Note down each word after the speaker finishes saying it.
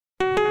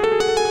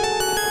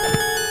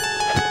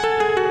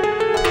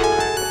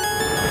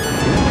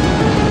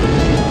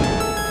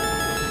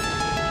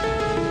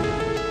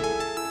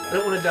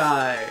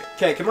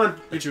Okay, come on.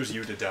 We choose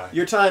you to die.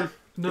 Your time.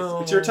 No.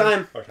 It's your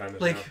time. Our time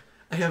is Like, now.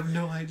 I have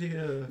no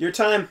idea. Your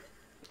time.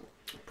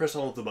 Press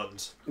all of the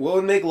buttons. What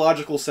would make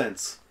logical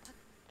sense?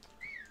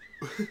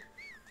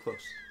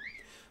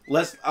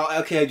 Close.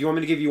 Okay, do you want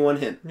me to give you one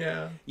hint?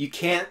 Yeah. You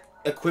can't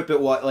equip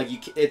it while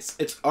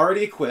it's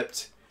already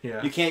equipped.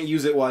 Yeah. You can't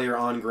use it while you're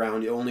on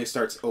ground. It only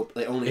starts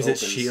it only Is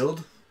opens. it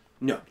shield?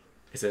 No.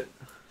 Is it?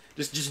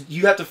 Just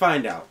you have to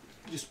find out.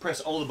 Just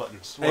press all the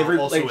buttons.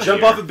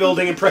 Jump off a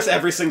building and press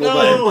every single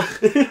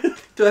button.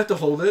 Do I have to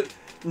hold it?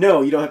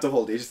 No, you don't have to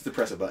hold it. You just have to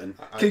press a button.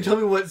 Can you tell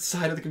me what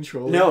side of the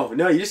controller?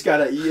 No, you just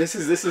gotta. This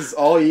is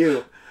all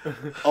you.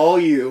 All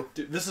you.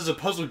 Dude, this is a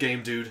puzzle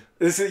game, dude.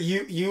 This is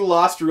you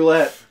lost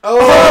roulette.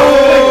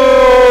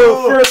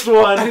 Oh, first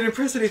one. I didn't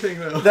press anything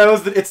though.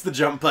 It's the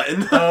jump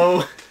button.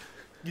 Oh.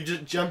 You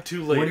just jumped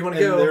too late. Where do you want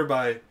to go?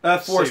 Thereby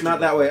Force, not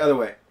that way. Other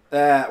way.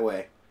 That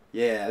way.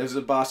 Yeah, there's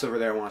a boss over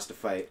there who wants to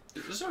fight.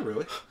 Is there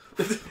really?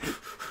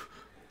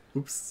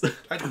 Oops.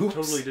 I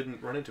totally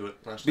didn't run into it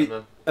last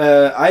time.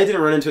 I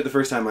didn't run into it the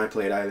first time I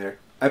played either.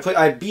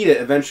 I beat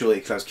it eventually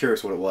because I was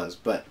curious what it was,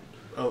 but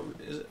Oh,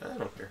 is it? I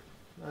don't care.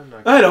 I'm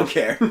not. I don't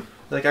care.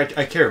 Like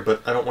I care,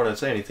 but I don't want to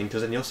say anything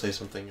because then you'll say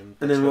something and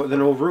then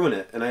we'll ruin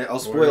it, and I'll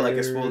spoil like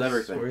I spoiled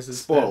everything. Where's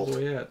this Spoiled. bad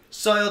boy at?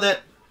 Soiled it.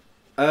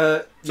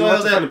 You'll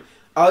have to find him.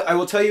 I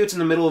will tell you it's in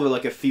the middle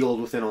of a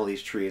field within all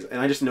these trees, and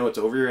I just know it's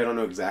over here. I don't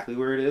know exactly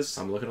where it is.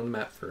 I'm looking on the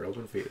map for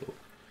open field.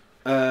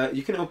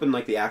 You can open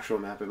like the actual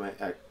map.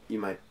 You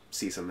might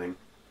see something.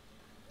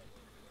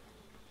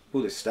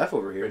 Ooh, there's stuff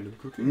over here.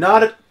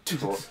 Not a.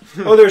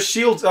 Oh, there's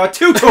shields.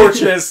 2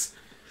 torches.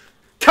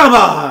 Come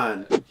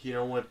on. You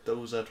know what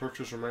those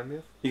torches remind me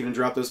of? You gonna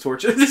drop those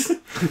torches?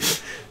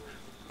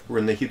 We're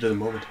in the heat of the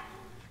moment.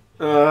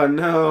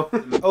 No.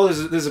 Oh,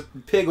 there's a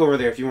pig over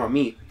there if you want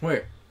meat.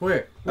 Where?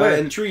 Where?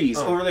 In trees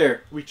over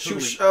there. We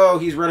totally... Oh,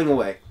 he's running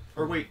away.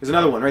 Or wait. There's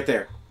another one right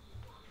there.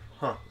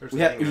 Huh. You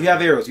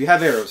have arrows. You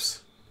have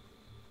arrows.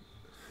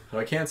 Oh,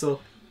 I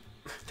cancel.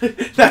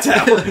 That's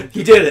how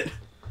he did it.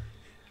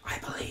 I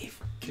believe.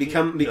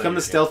 Become No,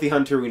 the stealthy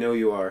hunter we know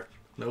you are.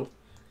 Nope.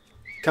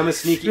 Become a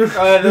sneaky.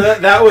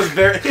 That was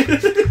very.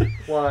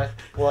 Why?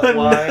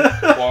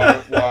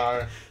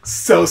 Why?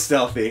 So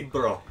stealthy.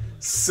 Bro.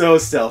 So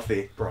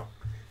stealthy. Bro.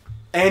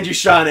 And you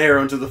shot an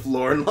arrow into the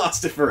floor and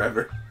lost it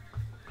forever.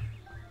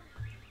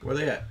 Where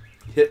they at?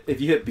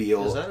 If you hit B,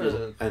 you'll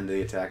end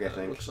the attack, I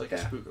think. Looks like a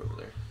spook over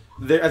there.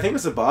 I think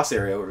there's a boss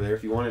area over there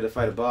if you wanted to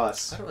fight a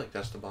boss. I don't think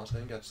that's the boss. I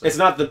think that's... It's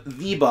not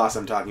the boss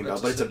I'm talking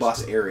about, but it's a boss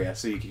spook. area,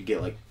 so you could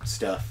get, like,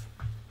 stuff.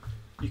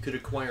 You could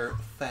acquire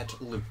fat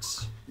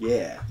loots.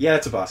 Yeah. Yeah,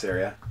 it's a boss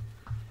area.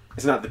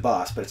 It's not the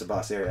boss, but it's a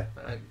boss area.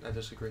 I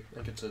disagree. I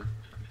think it's a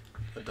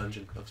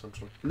dungeon of some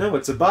sort. No,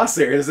 it's a boss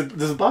area.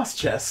 There's a boss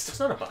chest. It's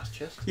not a boss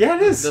chest. Yeah,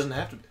 it is. It doesn't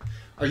have to be.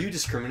 Are you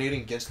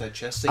discriminating against that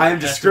chest? I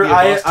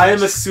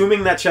am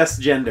assuming that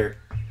chest gender.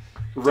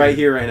 Right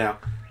here, right now.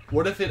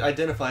 What if it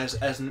identifies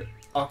as an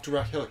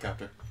Octorok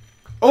helicopter?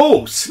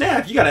 Oh,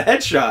 snap! You got a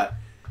headshot.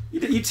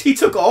 He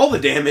took all the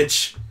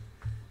damage.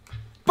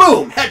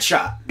 Boom!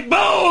 Headshot!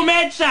 Boom!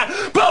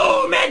 Headshot!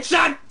 Boom!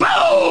 Headshot!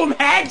 Boom!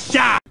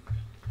 Headshot!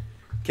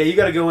 Okay, you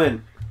gotta go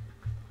in.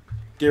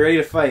 Get ready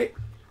to fight.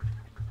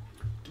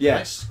 Yeah.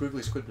 Nice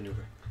squiggly squid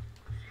maneuver.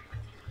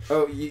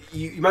 Oh,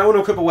 you might want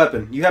to equip a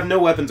weapon. You have no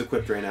weapons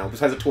equipped right now,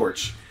 besides a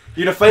torch.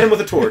 You're gonna fight him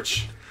with a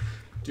torch.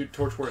 Dude,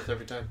 torch worth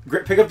every time.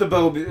 Pick up the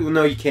bow.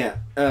 No, you can't.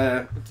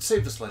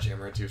 Save the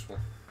sledgehammer. It's useful.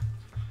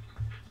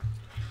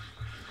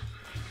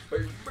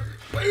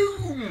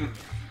 Boom!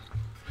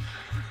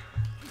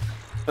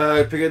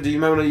 You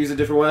might want to use a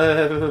different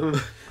one.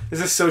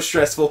 This is so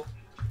stressful.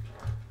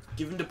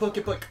 Give him the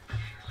poke.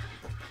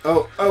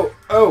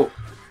 Oh.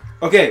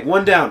 Okay,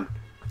 one down.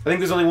 I think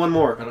there's only one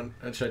more.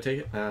 Should I take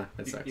it?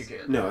 That sucks. You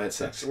can't. No, that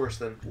sucks. It's worse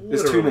than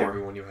There's 2 more.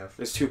 everyone you have.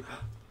 There's 2.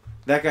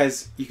 That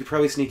guy's... You could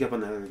probably sneak up on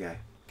the other guy.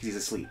 Because he's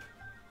asleep.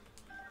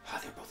 Oh,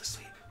 they're both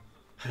asleep.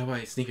 How do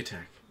I sneak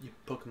attack? You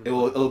poke him.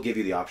 It'll give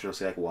you the option. It'll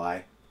say, like,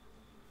 why.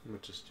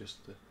 Which is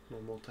just the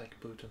normal attack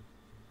boot.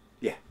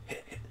 Yeah.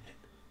 Hit.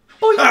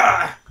 Oh, yeah!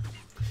 Ah!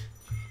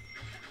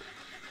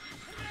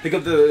 Pick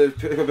up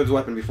his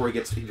weapon before he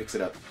picks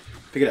it up.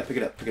 Pick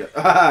it up.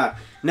 Ah!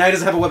 Now he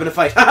doesn't have a weapon to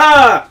fight.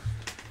 Ha!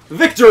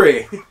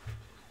 Victory!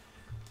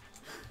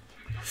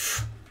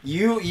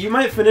 You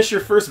might finish your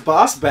first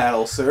boss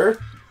battle, sir.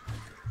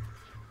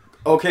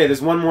 Okay,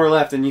 there's one more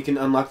left, and you can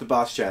unlock the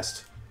boss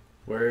chest.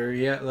 Where are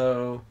you at,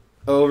 though?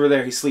 Over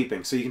there, he's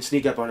sleeping, so you can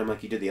sneak up on him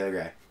like you did the other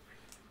guy.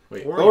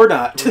 Wait, or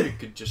not. Or you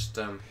could just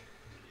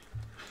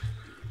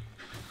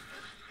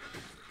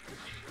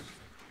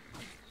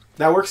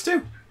That works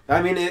too.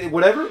 I mean,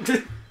 whatever.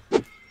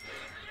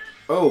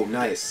 Oh,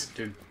 nice,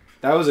 dude.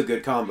 That was a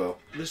good combo.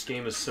 This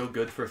game is so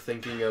good for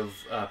thinking of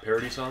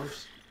parody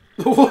songs.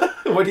 What?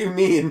 What do you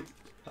mean?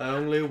 I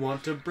only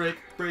want to break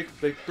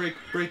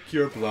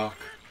your block.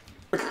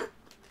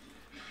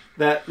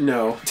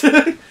 No.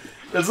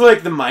 That's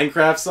like the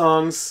Minecraft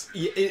songs.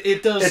 Yeah,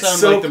 it does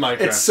sound like the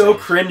Minecraft It's so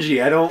songs.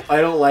 cringy. I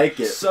don't like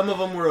it. Some of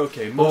them were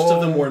okay. Most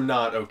of them were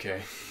not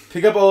okay.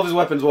 Pick up all of his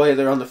weapons while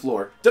they're on the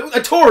floor.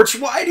 A torch!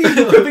 Why do you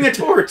keep equipping a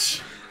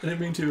torch? I didn't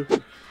mean to.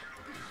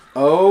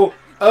 Oh!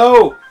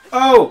 Oh!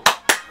 Oh!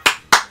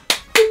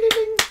 Ding, ding,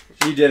 ding.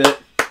 You did it.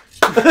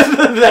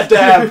 That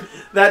dab.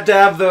 That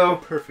dab, though.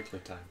 Perfectly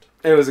timed.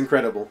 It was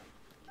incredible.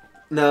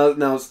 Now,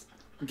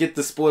 get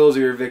the spoils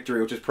of your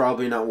victory, which is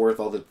probably not worth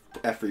all the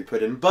effort you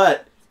put in,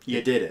 but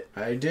you did it.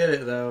 I did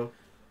it, though.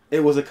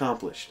 It was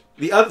accomplished.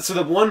 So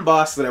the one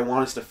boss that I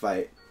want us to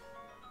fight,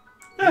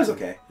 that was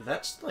okay.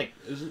 That's like,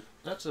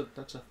 that's a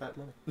fat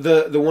money.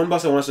 The one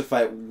boss I want us to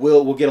fight,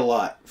 we'll get a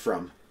lot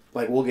from.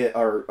 Like, we'll get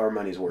our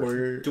money's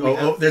worth.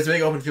 There's a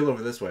big open field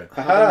over this way.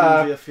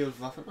 Aha!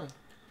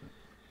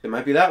 It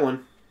might be that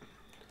one.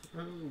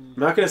 I'm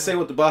not going to say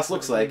what the boss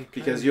looks like,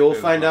 because you'll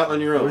find out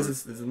on your own. What is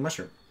this? Is it a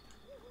mushroom?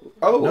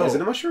 Oh, No. Is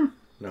it a mushroom?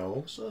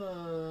 No. It's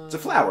a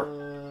flower.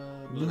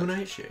 Blue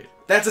nightshade.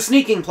 That's a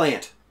sneaking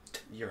plant.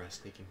 You're a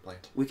sneaking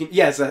plant. We can.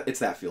 Yeah, it's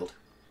that field.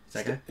 Is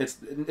that guy?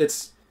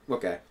 It's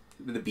okay.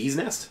 The bee's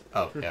nest.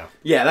 Oh, yeah.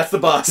 Yeah, that's the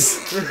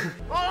boss.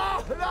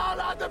 Oh, no,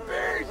 not the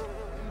bees!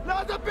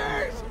 Not the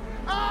bees!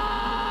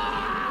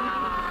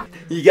 Ah!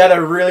 You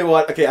gotta really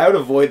want. Okay, I would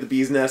avoid the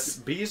bee's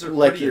nest. Bees are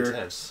like pretty you're-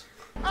 intense.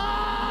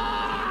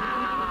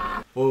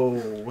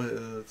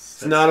 Whoa.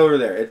 It's not over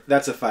there.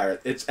 That's a fire.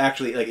 It's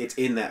actually like it's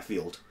in that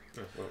field.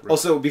 Oh, well, really.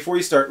 Also, before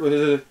you start,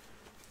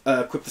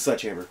 equip the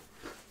sledgehammer.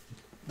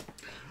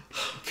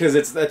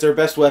 Because that's our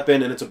best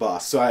weapon and it's a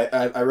boss. So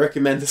I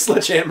recommend the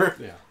sledgehammer.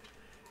 Yeah.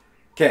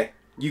 Okay,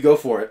 you go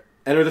for it.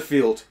 Enter the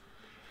field.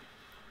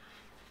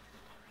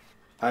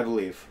 I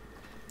believe.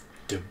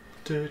 Dum,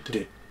 dum,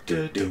 dum,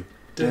 dum, dum,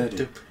 dum,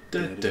 dum,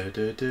 dum,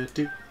 dum,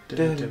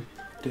 dum,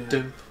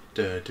 dum,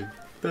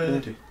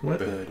 dum, dum,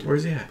 What?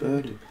 Where's he at?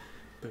 Did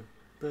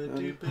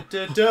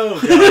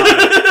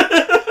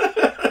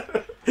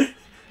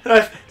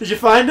you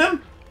find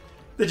him?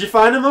 Did you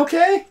find him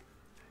okay?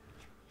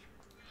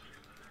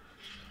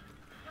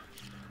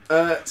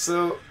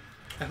 So,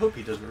 I hope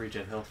he doesn't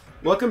regen health.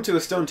 welcome to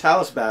a Stone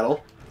Talus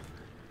battle.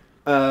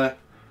 How?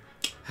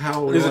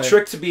 There's a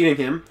trick to beating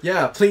him,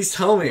 Yeah, please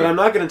tell me. but I'm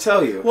not going to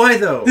tell you. Why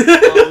though?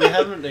 We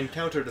haven't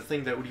encountered a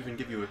thing that would even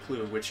give you a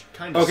clue, which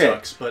kind of Okay.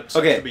 sucks, but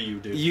sucks to be you,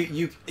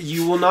 dude.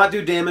 You will not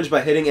do damage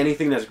by hitting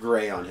anything that's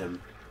gray on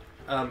him.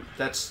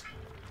 That's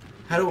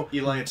How do?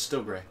 Eli. It's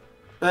still gray.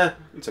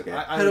 It's okay.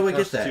 How do would I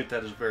get that? constitute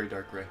that as very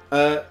dark gray.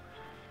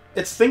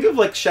 Think of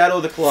like Shadow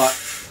of the Clock.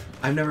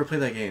 I've never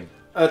played that game.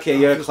 Okay,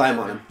 you gotta climb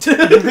on him.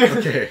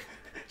 Okay.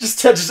 I'm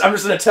just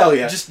gonna tell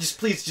you. Just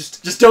please,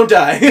 just Just don't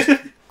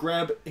die.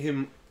 grab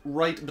him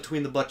right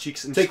between the butt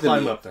cheeks and Take just the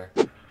climb meat. up there.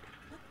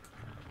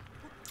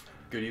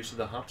 Good use of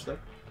the hops there.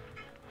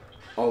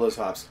 All those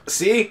hops.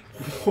 See?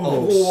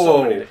 Oh, Whoa.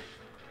 so many.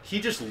 He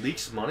just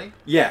leaks money.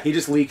 Yeah, he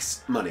just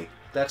leaks money.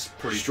 That's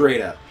pretty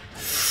Straight up.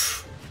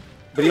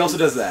 But he also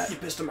does that. You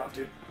pissed him off,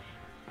 dude.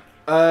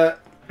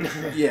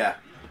 Yeah.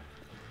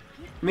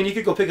 I mean, you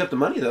could go pick up the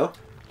money, though.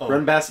 Oh.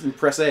 Run past and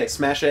press A.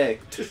 Smash A.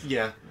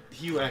 Yeah,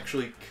 you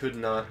actually could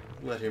not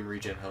let him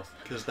regen health,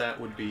 because that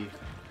would be...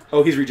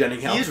 Oh, he's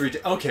regenerating health. He is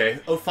regen... Okay,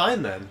 oh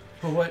fine then.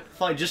 What?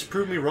 Fine, just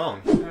prove me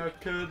wrong. How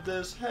could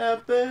this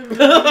happen?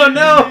 Oh,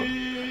 no!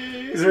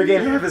 He's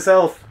regaining half his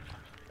health.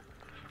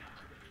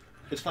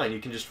 It's fine, you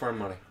can just farm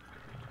money.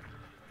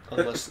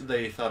 Unless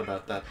they thought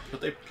about that,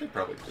 but they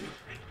probably did.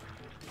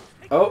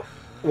 Oh,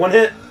 one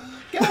hit.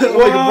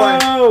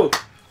 Whoa!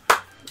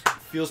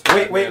 Feels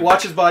bad, Wait, man.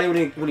 watch his body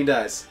when he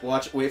dies.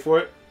 Wait for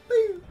it.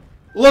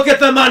 Look at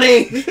the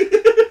money!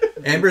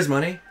 Amber's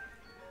money?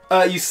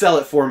 You sell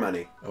it for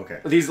money. Okay.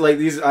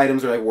 These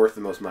items are like worth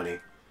the most money.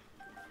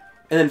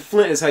 And then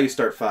flint is how you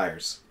start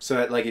fires.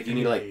 So like if you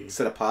need to like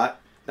set a pot,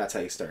 that's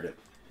how you start it.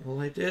 Well,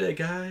 I did it,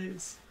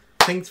 guys.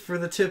 Thanks for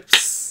the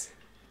tips.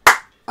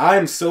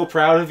 I'm so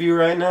proud of you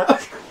right now.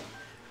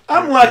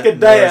 I'm like a There's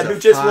dad a who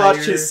just watched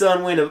fire his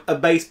son win a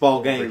baseball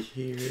Over game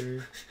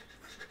here.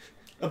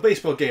 A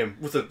baseball game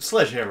with a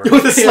sledgehammer.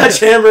 with a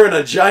sledgehammer and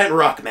a giant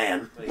rock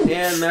man.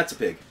 And that's a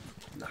pig.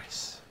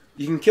 Nice.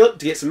 You can kill it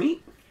to get some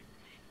meat,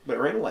 but it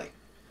ran away.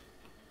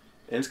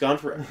 And it's gone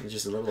forever.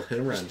 Just a little hit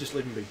and run. Just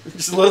leave him be.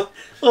 Just a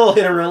little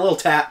hit and run, a little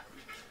tap.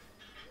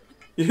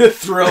 You gonna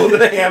throw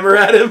the hammer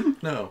at him?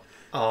 No.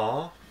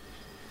 Aw.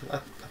 I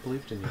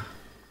believed in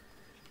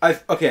you.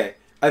 Okay.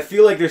 I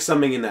feel like there's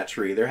something in that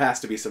tree. There has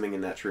to be something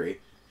in that tree.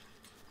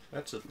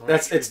 That's a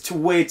large tree. It's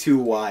way too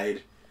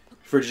wide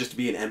for it just to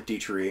be an empty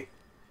tree.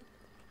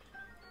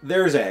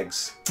 There's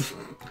eggs.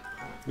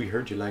 We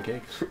heard you like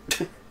eggs.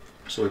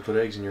 So we put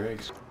eggs in your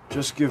eggs.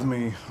 Just give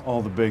me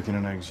all the bacon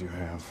and eggs you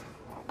have.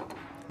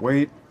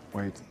 Wait.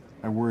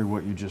 I worry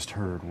what you just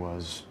heard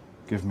was,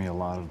 give me a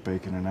lot of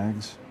bacon and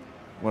eggs.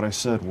 What I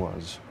said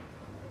was,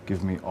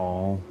 give me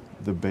all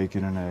the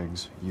bacon and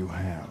eggs you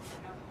have.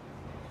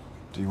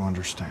 Do you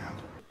understand?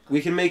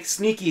 We can make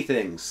sneaky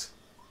things.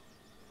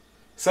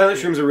 Silent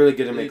shrooms are really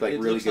good to make like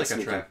really looks good like a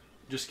sneaking. trap.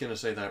 Just gonna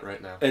say that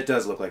right now. It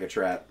does look like a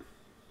trap.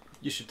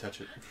 You should touch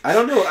it. I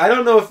don't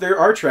know if there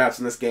are traps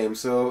in this game,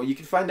 so you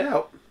can find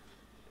out.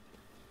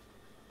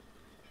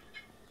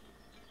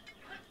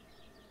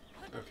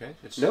 Okay. Okay.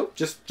 It's Nope,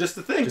 just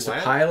the thing. Just a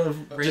What? pile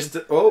of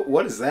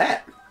What is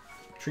that?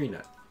 tree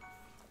nut.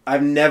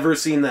 I've never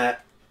seen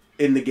that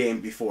in the game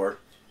before.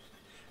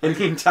 In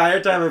the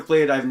entire time I've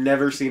played, I've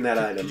never seen that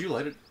item. Could you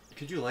light it?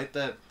 Could you light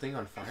that thing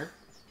on fire?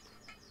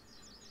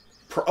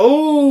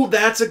 Oh,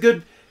 that's a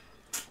good.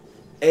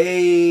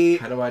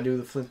 How do I do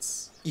the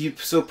flints?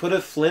 So put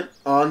a flint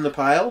on the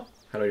pile.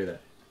 How do I do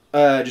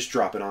that? Just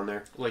drop it on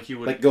there. Like you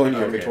would. Like go in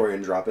your Okay. inventory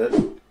and drop it.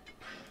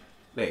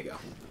 There you go.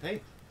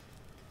 Hey.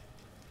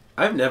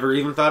 I've never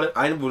even thought it.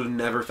 I would have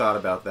never thought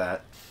about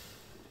that.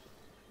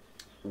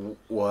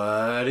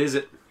 What is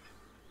it?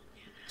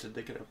 Did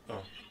they get up?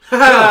 Oh.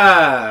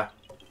 Ha!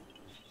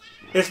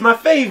 It's my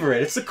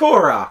favorite. It's the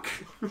Korok.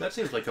 That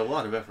seems like a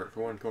lot of effort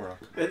for one Korok.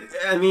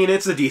 I mean,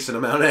 it's a decent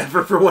amount of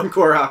effort for one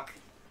Korok.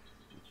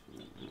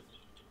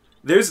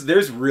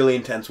 There's really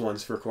intense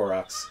ones for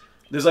Koroks.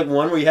 There's like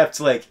one where you have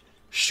to like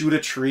shoot a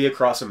tree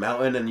across a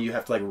mountain and you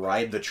have to like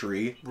ride the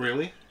tree.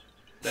 Really?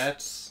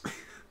 That's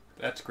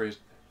crazy.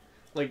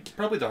 Like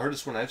probably the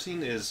hardest one I've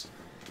seen is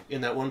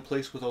in that one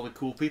place with all the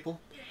cool people.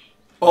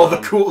 All the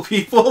cool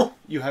people.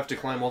 You have to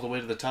climb all the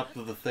way to the top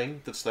of the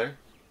thing that's there.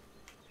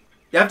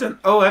 Yeah,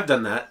 I've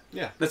done that.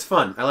 Yeah. That's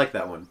fun. I like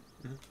that one.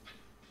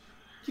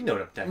 You know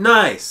what I'm talking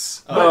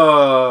Nice. about.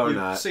 Oh, You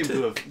not. seem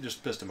to have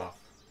just pissed him off.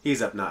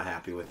 He's up not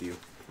happy with you.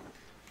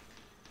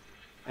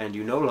 And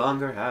you no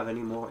longer have any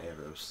more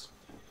arrows.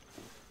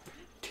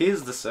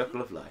 'Tis the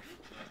circle of life.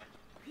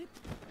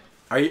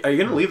 Are you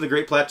gonna leave the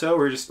Great Plateau, or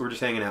we're just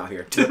hanging out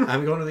here?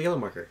 I'm going to the yellow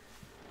marker.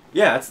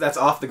 Yeah, that's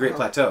off the Great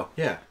Plateau.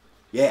 Yeah.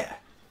 Yeah.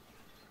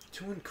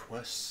 Doing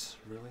quests,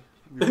 really?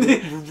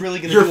 We're really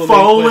gonna You're do a main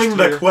following quest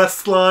the here?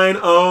 quest line.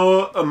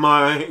 Oh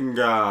my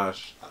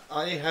gosh.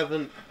 I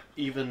haven't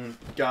even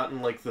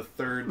gotten like the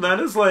third. That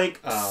is like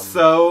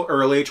so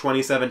early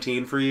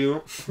 2017 for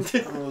you.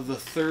 The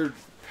third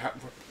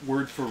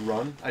word for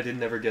run. I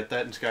didn't ever get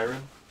that in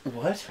Skyrim.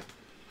 What?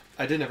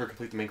 I didn't ever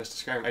complete the main quest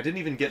of Skyrim. I didn't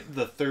even get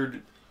the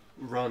third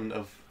run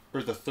of,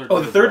 or the third. Oh,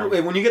 run the of third.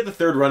 run. When you get the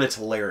third run, it's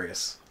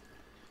hilarious.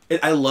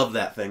 I love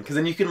that thing because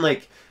then you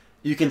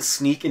can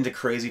sneak into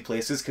crazy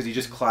places because you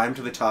just climb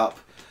to the top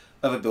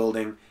of a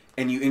building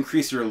and you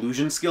increase your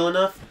illusion skill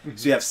enough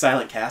so you have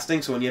silent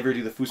casting. So when you ever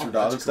do the Fusar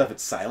Dog and stuff,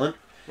 it's silent.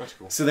 That's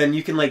cool. So then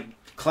you can like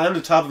climb to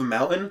the top of a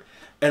mountain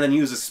and then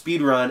use a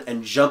speed run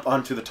and jump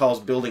onto the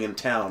tallest building in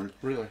town.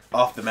 Really?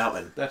 Off the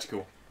mountain. That's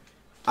cool.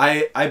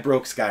 I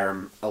broke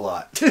Skyrim a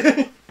lot.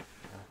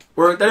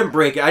 Or I didn't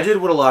break it. I did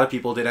what a lot of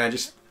people did. I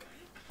just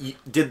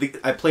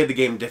I played the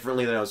game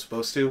differently than I was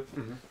supposed to.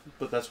 Mm-hmm.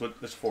 But that's what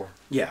it's for.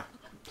 Yeah.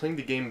 Playing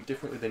the game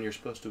differently than you're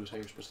supposed to is how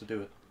you're supposed to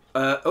do it.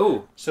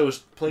 Oh. So is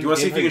playing. Do you want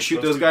to see if you can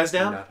shoot those guys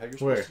down? Not how you're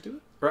Where? supposed to do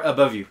it. Right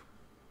above you.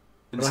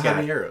 In I the don't have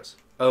sky. any arrows.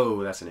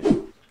 Oh, that's an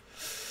issue.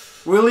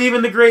 We're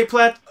leaving the Great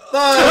Plateau.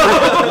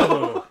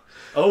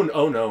 Oh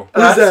no.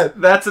 Who's that?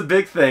 That's a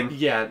big thing.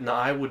 Yeah, no,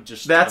 I would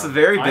just. That's a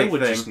very big I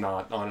would thing. just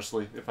not,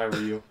 honestly, if I were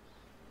you.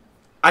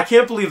 I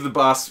can't believe the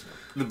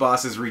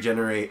bosses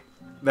regenerate.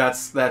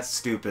 That's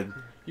stupid.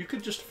 You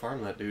could just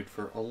farm that dude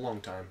for a long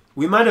time.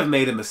 We might have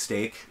made a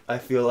mistake, I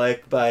feel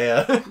like,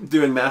 by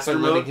doing By Master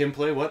letting Mode. him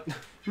play what?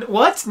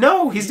 What?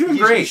 No, he's doing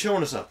He's great.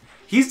 showing us up.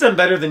 He's done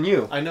better than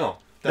you. I know.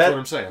 That's what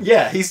I'm saying.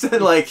 Yeah, he's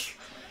done like...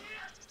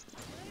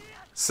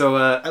 So,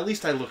 At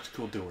least I looked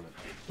cool doing it.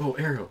 Oh,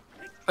 arrow.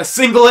 a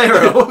single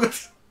arrow.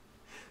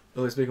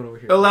 Oh, there's a big one over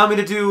here. Allow me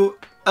to do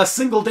a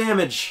single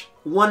damage.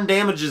 1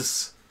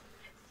 damages.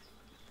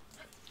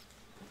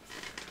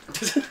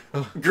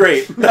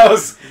 Great. That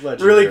was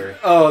Legendary. really...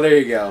 Oh, there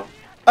you go.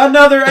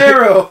 Another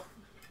arrow!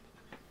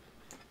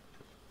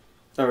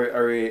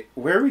 Are we...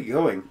 Where are we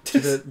going? To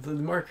the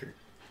marker.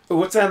 Oh,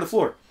 what's that on the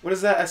floor? What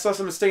is that? I saw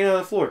something sticking out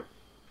of the floor.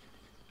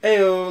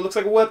 Ayo, looks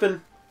like a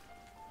weapon.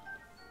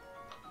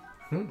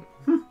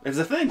 It's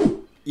a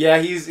thing. Yeah,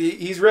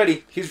 he's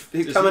ready. He's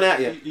coming at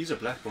you. He's a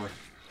black boy.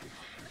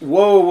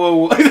 Whoa,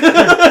 whoa, whoa.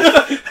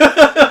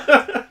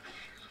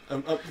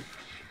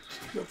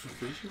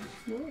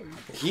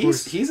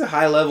 He's a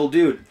high level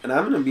dude, and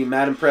I'm gonna be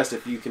mad impressed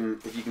if you can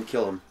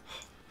kill him.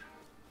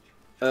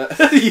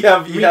 You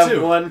have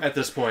too, one at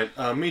this point.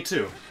 Me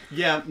too.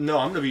 Yeah, no,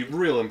 I'm gonna be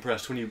real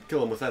impressed when you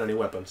kill him without any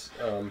weapons.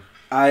 It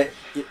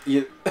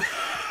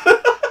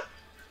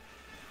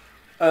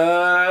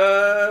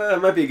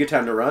might be a good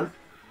time to run.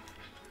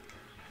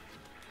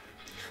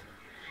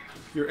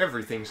 Your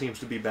everything seems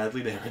to be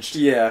badly damaged.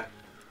 Yeah.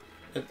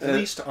 At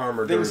least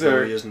armor things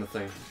durability isn't a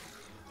thing.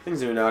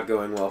 Things are not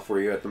going well for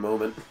you at the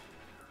moment.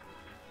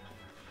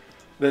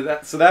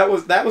 So that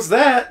was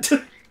that.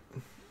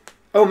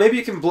 Oh, maybe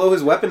you can blow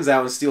his weapons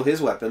out and steal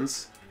his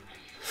weapons.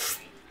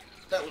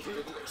 That was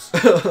real close.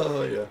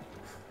 Oh, yeah.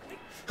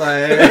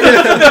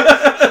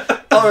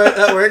 Alright,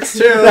 that works too.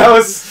 That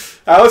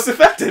was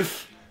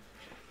effective.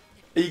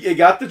 You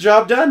got the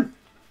job done.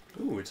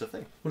 Ooh, it's a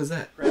thing. What is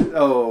that?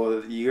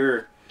 Oh,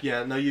 you're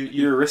Yeah, no,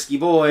 a risky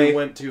boy. You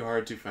went too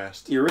hard too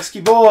fast. You're a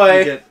risky boy.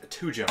 You get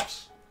 2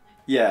 jumps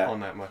Yeah. on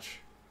that much.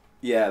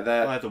 Yeah,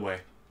 that. By the way.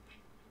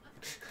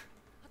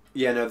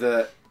 Yeah, no,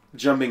 the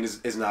jumping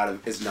is not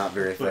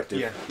very But, effective.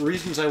 yeah,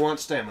 reasons I want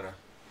stamina.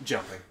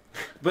 Jumping.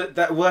 But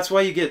that's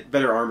why you get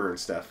better armor and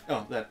stuff.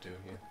 Oh, that too,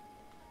 yeah.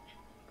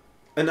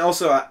 And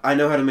also, I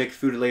know how to make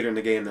food later in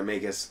the game that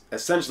make us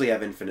essentially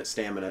have infinite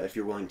stamina if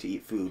you're willing to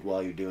eat food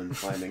while you're doing the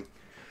climbing.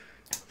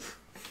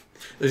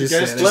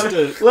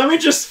 Let me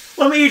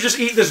just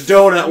eat this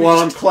donut while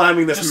I'm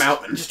climbing this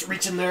mountain. Just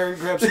reach in there and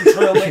grab some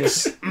trail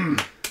mix.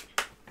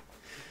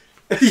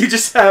 You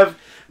just have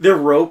the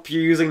rope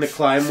you're using to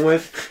climb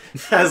with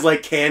has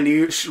like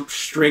candy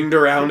stringed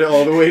around it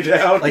all the way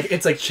down. Like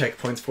it's like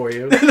checkpoints for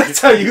you.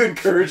 That's how you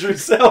encourage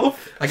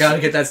yourself. I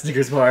gotta get that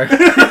Snickers bar.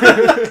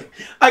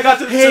 I got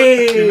to.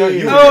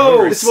 Hey,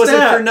 oh, this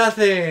wasn't for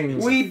nothing.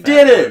 We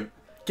did it.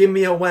 Give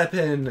me a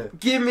weapon.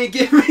 Give me.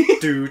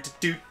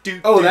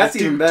 Oh, that's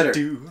even better.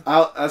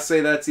 I'll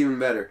say that's even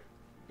better.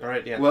 All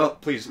right, yeah. Well,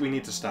 please, we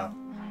need to stop.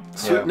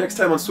 Next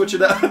time on Switch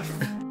It Up.